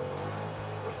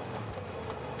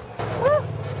 Woo!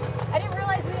 I didn't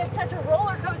realize we had such a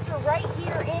roller coaster right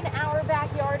here in our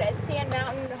backyard at Sand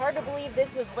Mountain. Hard to believe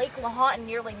this was Lake Lahontan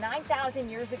nearly 9,000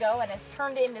 years ago and has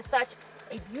turned into such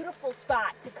a beautiful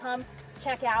spot to come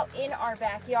check out in our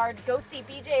backyard. Go see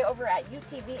BJ over at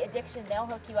UTV Addiction. They'll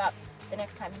hook you up the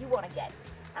next time you want to get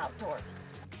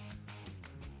outdoors.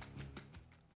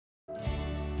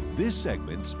 This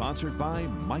segment sponsored by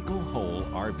Michael Hole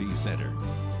RV Center.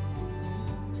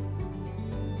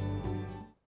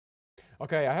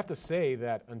 Okay, I have to say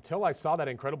that until I saw that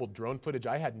incredible drone footage,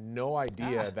 I had no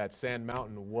idea that Sand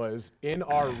Mountain was in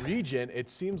our region. It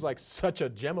seems like such a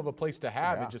gem of a place to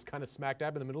have. Yeah. It just kind of smack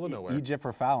dab in the middle of nowhere. Egypt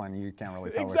or Fallon, you can't really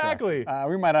tell. Exactly.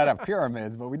 We might not have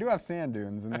pyramids, but we do have sand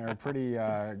dunes, and they're pretty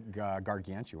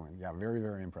gargantuan. Yeah, very,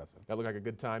 very impressive. That looked like a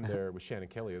good time there with Shannon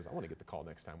Kelly. I want to get the call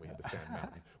next time we head to Sand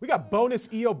Mountain. We got bonus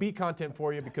EOB content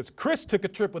for you because Chris took a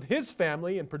trip with his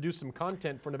family and produced some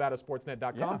content for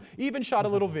NevadaSportsNet.com. Yeah. Even shot a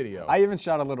little video. I even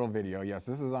shot a little video, yes.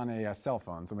 This is on a cell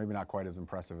phone, so maybe not quite as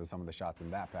impressive as some of the shots in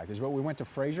that package. But we went to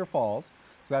Fraser Falls,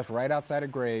 so that's right outside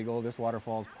of Grey Eagle. This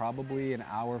waterfall is probably an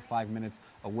hour, 5 minutes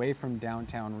away from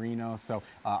downtown Reno. So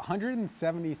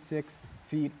 176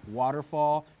 feet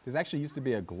waterfall. This actually used to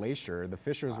be a glacier. The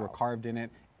fissures were carved in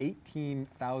it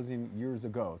 18,000 years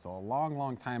ago, so a long,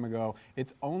 long time ago.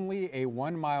 It's only a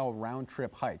 1 mile round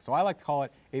trip hike. So I like to call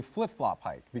it a flip-flop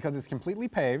hike because it's completely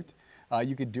paved.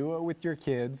 You could do it with your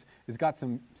kids. It's got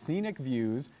some scenic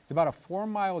views. It's about a 4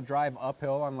 mile drive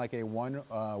uphill on like a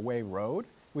one-way road,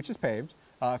 which is paved,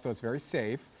 so it's very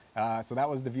safe. So that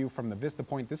was the view from the Vista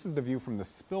Point. This is the view from the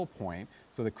spill point.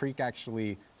 So the creek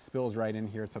actually spills right in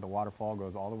here to the waterfall,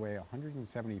 goes all the way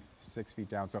 176 feet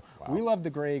down. So we love the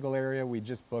Grey Eagle area. We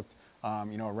just booked a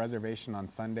reservation on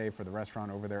Sunday for the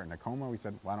restaurant over there at Nakoma. We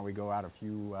said, why don't we go out a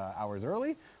few hours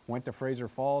early? Went to Fraser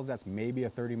Falls. That's maybe a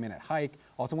 30-minute hike.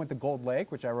 Also went to Gold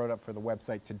Lake, which I wrote up for the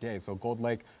website today. So Gold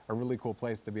Lake, a really cool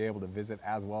place to be able to visit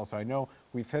as well. So I know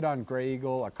we've hit on Grey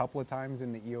Eagle a couple of times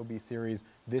in the EOB series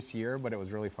this year, but it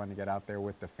was really fun to get out there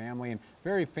with the family and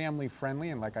very family friendly.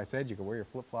 And like I said, you can wear your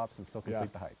flip-flops and still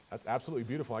complete the hike. That's absolutely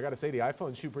beautiful. I got to say, the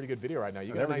iPhones shoot pretty good video right now.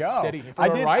 You got there a nice steady, for I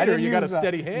a did, rider, you got a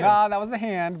steady hand. No, that was the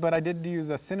hand, but I did use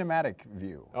a cinematic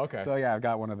view. Okay. So yeah, I've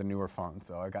got one of the newer phones.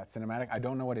 So I got cinematic. I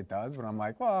don't know what it does, but I'm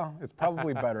like, well, it's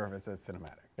probably better if it says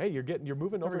cinematic. Hey, you're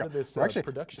moving over to this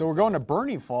production. So we're going to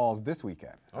Bernie Falls this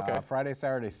weekend. Okay. Friday,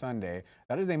 Saturday, Sunday.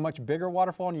 That is a much bigger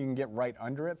waterfall, and you can get right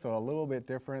under it. So a little bit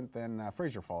different than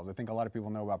Fraser Falls. I think a lot of people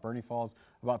know about Bernie Falls,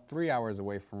 about 3 hours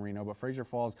away from Reno. But Fraser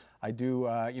Falls, I do.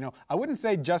 I wouldn't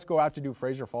say just go out to do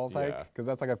Fraser Falls hike because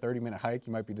that's like a 30-minute hike.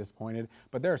 You might be disappointed.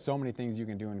 But there are so many things you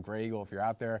can do in Grey Eagle if you're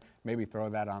out there. Maybe throw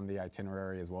that on the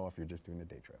itinerary as well if you're just doing a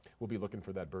day trip. We'll be looking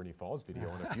for that Bernie Falls video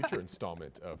on a future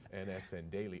installment of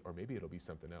NSN Daily, or maybe it'll be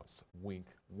something else. Wink,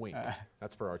 wink.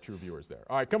 That's for our true viewers there.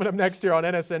 All right, coming up next here on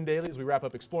NSN Daily as we wrap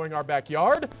up exploring our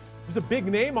backyard, there's a big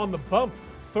name on the bump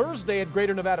Thursday at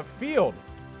Greater Nevada Field.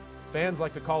 Fans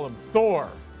like to call him Thor.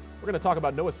 We're going to talk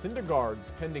about Noah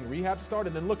Syndergaard's pending rehab start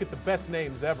and then look at the best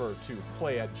names ever to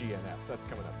play at GNF. That's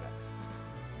coming up next.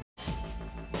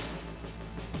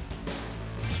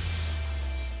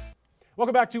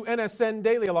 Welcome back to NSN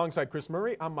Daily alongside Chris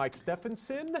Murray. I'm Mike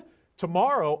Stephenson.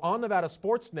 Tomorrow on Nevada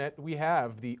Sportsnet, we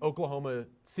have the Oklahoma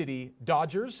City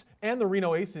Dodgers and the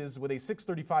Reno Aces with a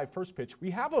 6:35 first pitch. We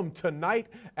have them tonight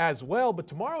as well, but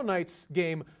tomorrow night's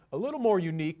game a little more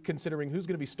unique considering who's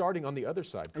going to be starting on the other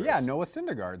side, Chris. Yeah, Noah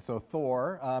Syndergaard. So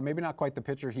Thor, maybe not quite the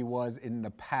pitcher he was in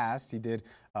the past. He did,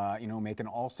 make an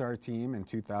all-star team in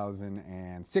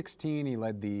 2016. He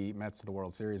led the Mets to the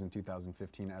World Series in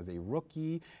 2015 as a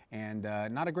rookie, and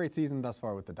not a great season thus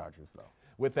far with the Dodgers, though.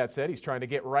 With that said, he's trying to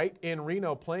get right in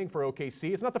Reno playing for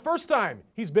OKC. It's not the first time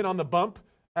he's been on the bump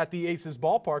at the Aces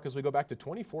ballpark as we go back to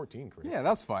 2014, Chris. Yeah,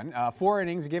 that's fun. 4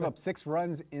 innings, he gave up 6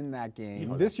 runs in that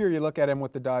game. This year, you look at him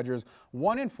with the Dodgers,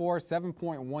 1-4,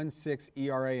 7.16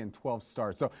 ERA and 12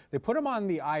 starts. So they put him on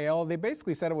the IL. They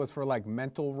basically said it was for like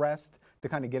mental rest to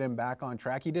kind of get him back on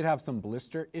track. He did have some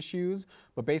blister issues,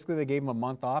 but basically they gave him a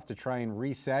month off to try and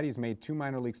reset. He's made 2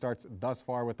 minor league starts thus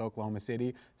far with Oklahoma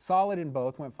City. Solid in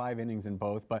both, went 5 innings in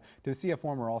both, but to see a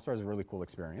former All-Star is a really cool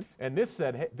experience. And this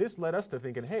led us to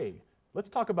thinking, hey, let's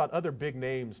talk about other big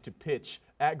names to pitch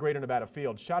at Greater Nevada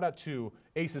Field. Shout out to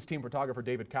Aces team photographer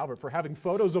David Calvert for having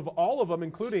photos of all of them,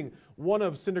 including one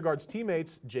of Syndergaard's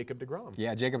teammates, Jacob deGrom.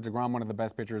 Yeah, Jacob deGrom, one of the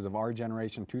best pitchers of our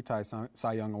generation, 2-time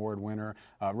Cy Young Award winner,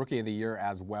 Rookie of the Year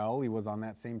as well. He was on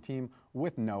that same team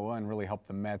with Noah and really helped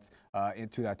the Mets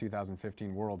into that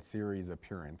 2015 World Series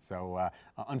appearance. So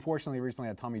unfortunately, recently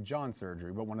had Tommy John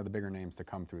surgery, but one of the bigger names to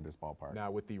come through this ballpark.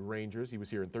 Now with the Rangers, he was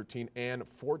here in 13 and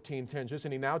 14,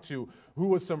 transitioning now to who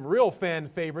was some real fan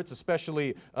favorites,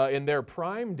 especially in their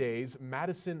prime days,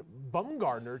 Madison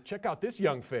Bumgarner. Check out this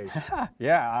young face.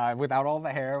 Yeah, without all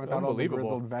the hair, without all the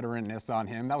grizzled veteranness on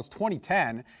him. That was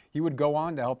 2010. He would go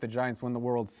on to help the Giants win the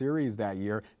World Series that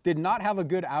year. Did not have a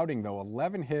good outing, though.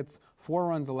 11 hits, 4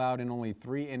 runs allowed in only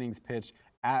 3 innings pitched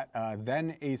at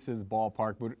then Aces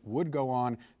ballpark, but would go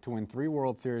on to win 3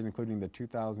 World Series, including the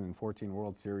 2014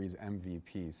 World Series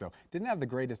MVP. So didn't have the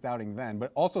greatest outing then,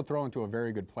 but also thrown into a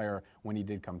very good player when he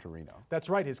did come to Reno. That's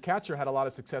right. His catcher had a lot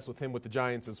of success with him with the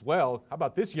Giants as well. How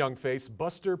about this young face,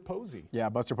 Buster Posey? Yeah,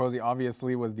 Buster Posey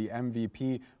obviously was the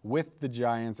MVP with the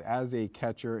Giants as a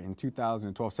catcher in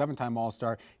 2012. 7-time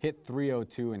All-Star, hit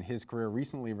 .302 in his career,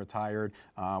 recently retired,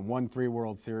 won 3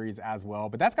 World Series as well.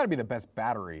 But that's got to be the best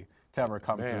battery to ever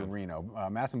come through Reno.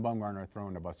 Madison Bumgarner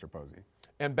thrown to Buster Posey.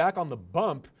 And back on the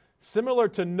bump, similar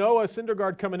to Noah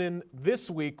Syndergaard coming in this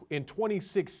week in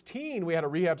 2016, we had a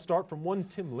rehab start from one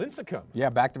Tim Lincecum. Yeah,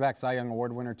 back-to-back Cy Young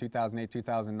Award winner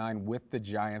 2008-2009 with the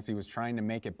Giants. He was trying to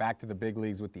make it back to the big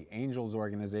leagues with the Angels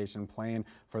organization, playing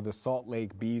for the Salt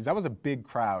Lake Bees. That was a big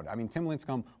crowd. I mean, Tim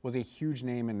Lincecum was a huge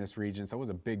name in this region, so it was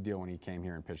a big deal when he came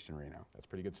here and pitched in Reno. That's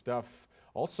pretty good stuff.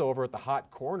 Also over at the hot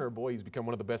corner, boy, he's become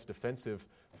one of the best defensive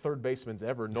third basemen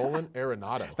ever, Nolan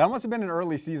Arenado. That must have been an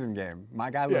early season game. My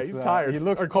guy looks he's tired. He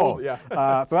looks cold. Yeah.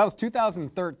 So that was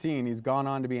 2013. He's gone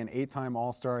on to be an 8-time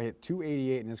All-Star, hit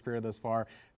 .288 in his career thus far,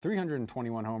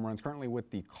 321 home runs, currently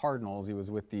with the Cardinals. He was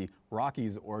with the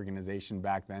Rockies organization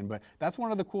back then. But that's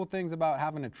one of the cool things about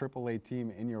having a AAA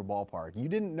team in your ballpark. You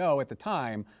didn't know at the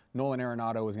time Nolan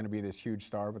Arenado was going to be this huge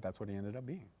star, but that's what he ended up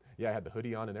being. Yeah, I had the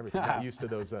hoodie on and everything. Got used to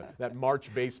those that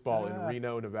March baseball in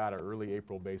Reno, Nevada, early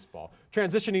April baseball.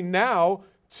 Transitioning now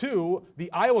to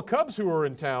the Iowa Cubs who were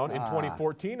in town in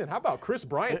 2014. And how about Chris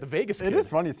Bryant, the Vegas kid? It is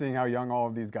funny seeing how young all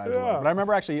of these guys were. But I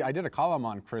remember actually I did a column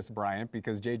on Chris Bryant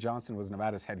because Jay Johnson was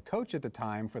Nevada's head coach at the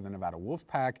time for the Nevada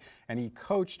Wolfpack, and he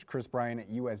coached Chris Bryant at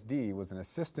USD. He was an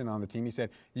assistant on the team. He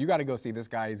said, you got to go see this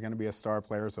guy. He's going to be a star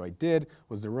player. So I did.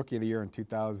 Was the Rookie of the Year in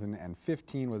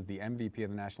 2015, was the MVP of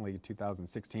the National League in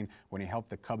 2016 when he helped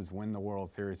the Cubs win the World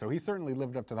Series. So he certainly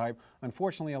lived up to the hype.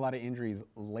 Unfortunately, a lot of injuries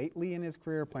lately in his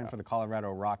career, playing for the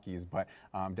Colorado Rockies, but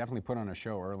definitely put on a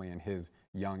show early in his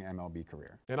young MLB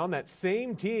career. And on that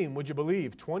same team, would you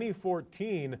believe,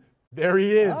 2014, there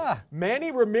he is.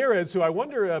 Manny Ramirez, who I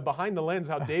wonder behind the lens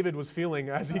how David was feeling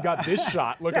as he got this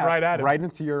shot looking right at him. Right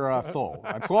into your soul.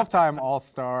 A 12-time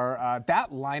All-Star. That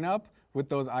lineup with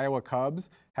those Iowa Cubs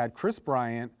had Chris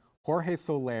Bryant, Jorge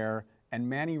Soler, and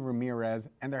Manny Ramirez,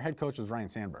 and their head coach was Ryan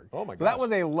Sandberg. Oh my gosh. So that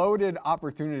was a loaded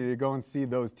opportunity to go and see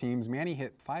those teams. Manny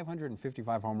hit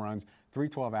 555 home runs,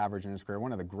 .312 average in his career,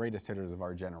 one of the greatest hitters of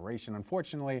our generation.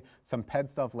 Unfortunately, some ped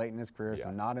stuff late in his career,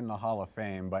 so not in the Hall of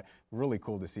Fame, but really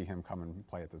cool to see him come and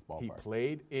play at this ballpark. He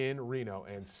played in Reno,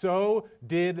 and so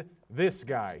did this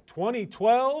guy.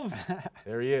 2012,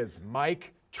 there he is,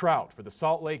 Mike Trout for the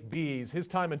Salt Lake Bees. His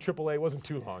time in AAA wasn't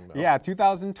too long, though. Yeah,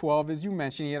 2012, as you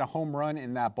mentioned, he had a home run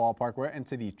in that ballpark. Went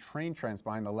into the train tracks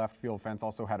behind the left field fence.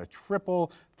 Also had a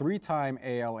triple, 3-time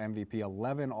AL MVP,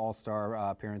 11 All-Star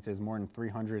appearances, more than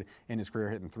 300 in his career,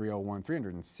 hitting .301,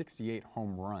 368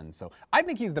 home runs. So I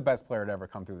think he's the best player to ever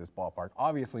come through this ballpark.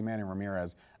 Obviously, Manny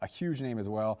Ramirez, a huge name as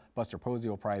well. Buster Posey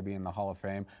will probably be in the Hall of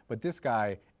Fame. But this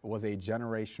guy was a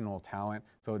generational talent.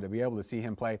 So to be able to see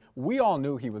him play, we all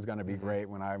knew he was going to be great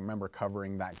when I remember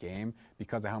covering that game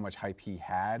because of how much hype he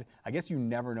had. I guess you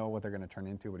never know what they're going to turn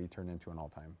into, but he turned into an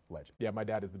all-time legend. Yeah, my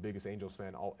dad is the biggest Angels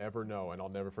fan I'll ever know, and I'll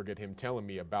never forget him telling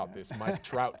me about this Mike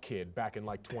Trout kid back in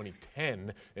like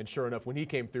 2010. And sure enough, when he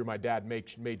came through, my dad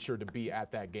made sure to be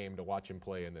at that game to watch him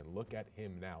play, and then look at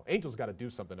him now. Angels got to do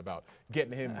something about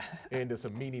getting him into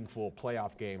some meaningful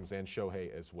playoff games, and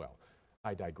Shohei as well.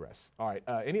 I digress. All right,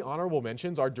 any honorable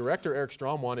mentions? Our director, Eric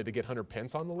Strom, wanted to get Hunter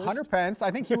Pence on the list. Hunter Pence,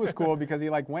 I think he was cool because he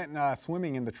went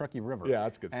swimming in the Truckee River. Yeah,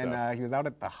 that's good stuff. And he was out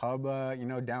at the hub,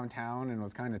 downtown, and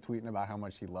was kind of tweeting about how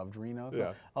much he loved Reno. So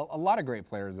yeah. a lot of great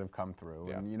players have come through.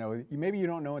 Yeah. And, maybe you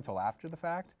don't know until after the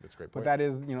fact. That's a great But point. that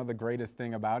is, the greatest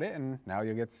thing about it. And now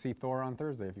you'll get to see Thor on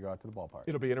Thursday if you go out to the ballpark.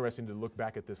 It'll be interesting to look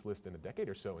back at this list in a decade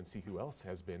or so and see who else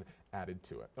has been added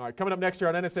to it. All right, coming up next year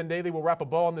on NSN Daily, we'll wrap a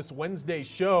bow on this Wednesday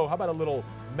show. How about a little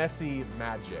Messi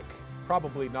magic?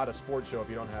 Probably not a sports show if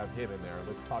you don't have him in there.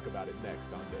 Let's talk about it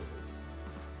next on Daily.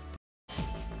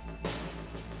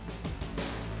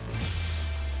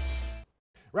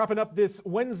 Wrapping up this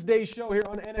Wednesday show here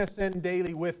on NSN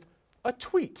Daily with a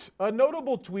tweet, a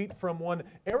notable tweet from one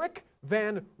Eric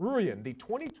Van Rooyen, the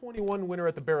 2021 winner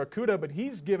at the Barracuda, but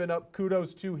he's given up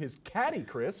kudos to his caddy,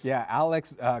 Chris. Yeah,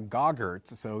 Alex Gogert.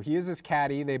 So he is his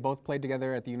caddy. They both played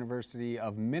together at the University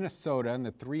of Minnesota, and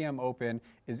the 3M Open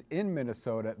is in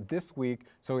Minnesota this week.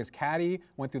 So his caddy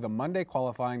went through the Monday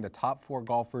qualifying. The top 4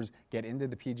 golfers get into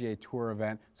the PGA Tour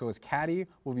event. So his caddy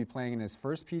will be playing in his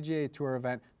first PGA Tour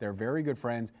event. They're very good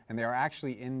friends, and they are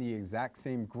actually in the exact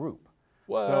same group.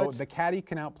 What? So the caddy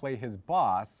can outplay his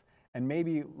boss. And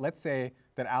maybe, let's say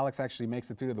that Alex actually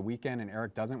makes it through to the weekend and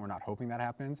Eric doesn't. We're not hoping that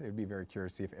happens. It would be very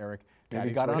curious to see if Eric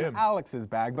maybe got on Alex's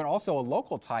bag, but also a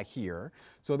local tie here.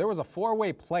 So there was a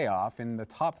 4-way playoff, and the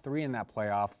top 3 in that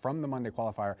playoff from the Monday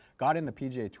qualifier got in the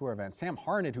PGA Tour event. Sam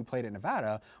Harnett, who played at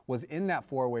Nevada, was in that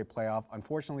 4-way playoff.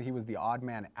 Unfortunately, he was the odd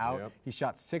man out. Yep. He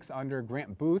shot 6 under.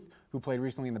 Grant Booth, who played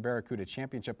recently in the Barracuda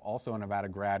Championship, also a Nevada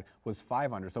grad, was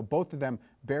 5 under. So both of them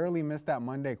barely missed that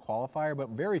Monday qualifier, but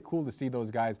very cool to see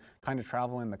those guys kind of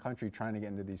travel in the country trying to get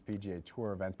into these PGA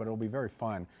Tour events. But it'll be very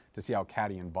fun to see how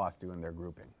caddy and boss do in their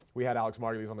grouping. We had Alex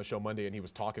Margulies on the show Monday, and he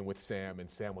was talking with Sam, and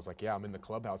Sam was like, yeah, I'm in the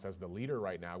clubhouse as the leader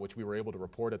right now, which we were able to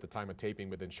report at the time of taping,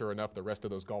 but then sure enough, the rest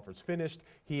of those golfers finished.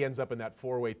 He ends up in that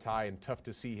 4-way tie, and tough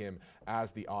to see him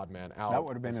as the odd man out. That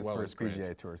would have been his first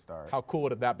PGA Tour start. How cool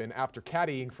would have that been after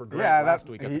caddying for Grant last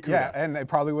week at the Cuda? Yeah, and it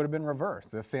probably would have been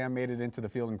reversed. If Sam made it into the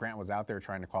field and Grant was out there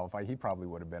trying to qualify, he probably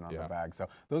would have been on the bag. So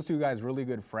those two guys, really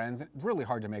good friends. Really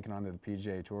hard to make it onto the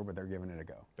PGA Tour, but they're giving it a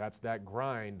go. That's that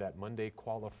grind, that Monday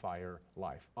qualifier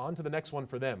life. On to the next one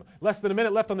for them. Less than a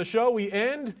minute left on the show. We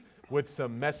end with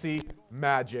some Messi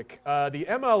magic. The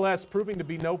MLS proving to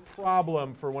be no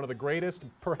problem for one of the greatest,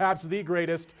 perhaps the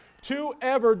greatest, to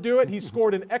ever do it. He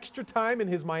scored in extra time in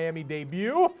his Miami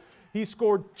debut. He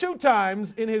scored 2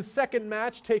 times in his second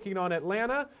match taking on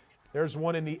Atlanta. There's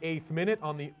one in the 8th minute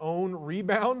on the own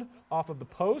rebound off of the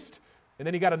post. And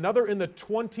then he got another in the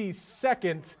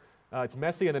 22nd. It's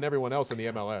Messi and then everyone else in the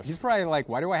MLS. He's probably like,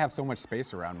 why do I have so much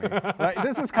space around me? Right?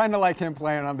 This is kind of like him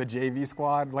playing on the JV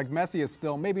squad. Like Messi is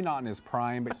still, maybe not in his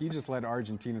prime, but he just led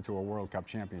Argentina to a World Cup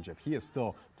championship. He is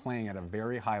still playing at a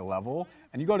very high level.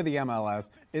 And you go to the MLS,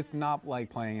 it's not like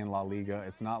playing in La Liga.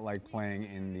 It's not like playing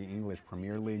in the English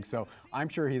Premier League. So I'm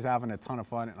sure he's having a ton of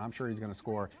fun, and I'm sure he's going to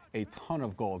score a ton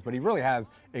of goals. But he really has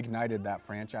ignited that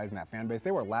franchise and that fan base.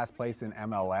 They were last place in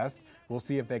MLS. We'll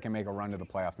see if they can make a run to the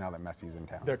playoffs now that Messi's in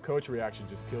town. Their coach reaction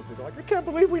just kills me. They're like, I can't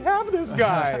believe we have this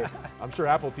guy. I'm sure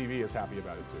Apple TV is happy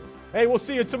about it too. Hey, we'll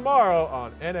see you tomorrow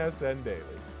on NSN Daily.